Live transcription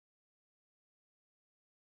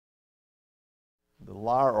The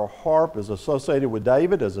lyre or harp is associated with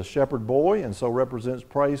David as a shepherd boy and so represents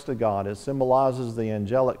praise to God. It symbolizes the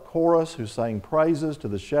angelic chorus who sang praises to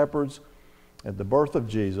the shepherds at the birth of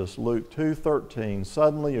Jesus. Luke 2:13,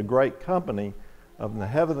 suddenly a great company of the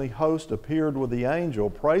heavenly host appeared with the angel,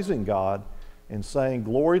 praising God and saying,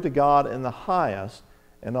 "Glory to God in the highest,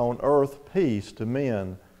 and on earth peace to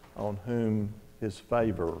men on whom his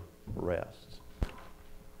favor rests."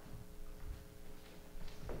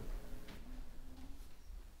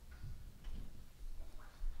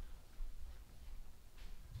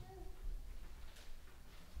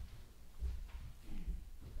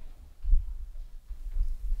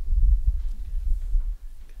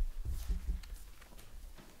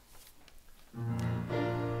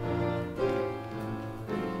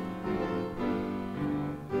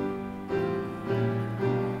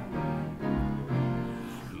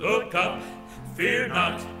 Look up, fear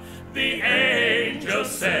not, the angel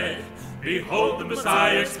said, "Behold, the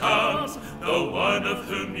Messiah comes, the one of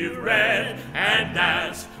whom you've read." And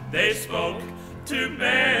as they spoke to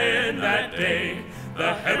men that day,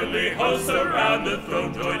 the heavenly hosts around the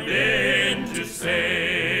throne joined in to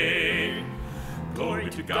say, "Glory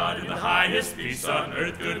to God in the highest, peace on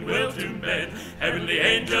earth, goodwill to men." Heavenly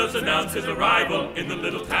angels announce his arrival in the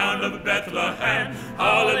little town of Bethlehem.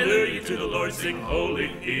 Hallelujah to the Lord, sing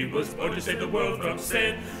holy, he was born to save the world from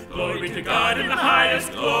sin. Glory to God in the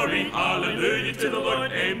highest, glory, hallelujah to the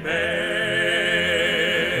Lord, amen.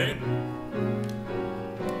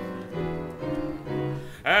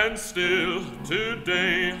 And still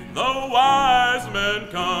today the wise men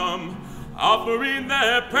come, offering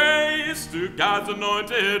their praise to God's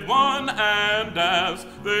anointed one. And as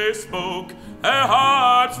they spoke, their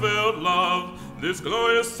hearts filled love. This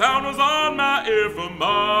glorious sound was on my ear from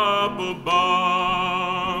up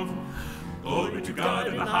above. Glory to God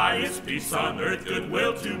in the highest, peace on earth,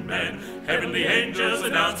 goodwill to men. Heavenly angels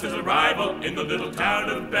announce his arrival in the little town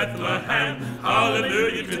of Bethlehem.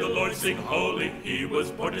 Hallelujah to the Lord, sing holy, he was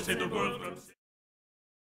born to save the world from sin.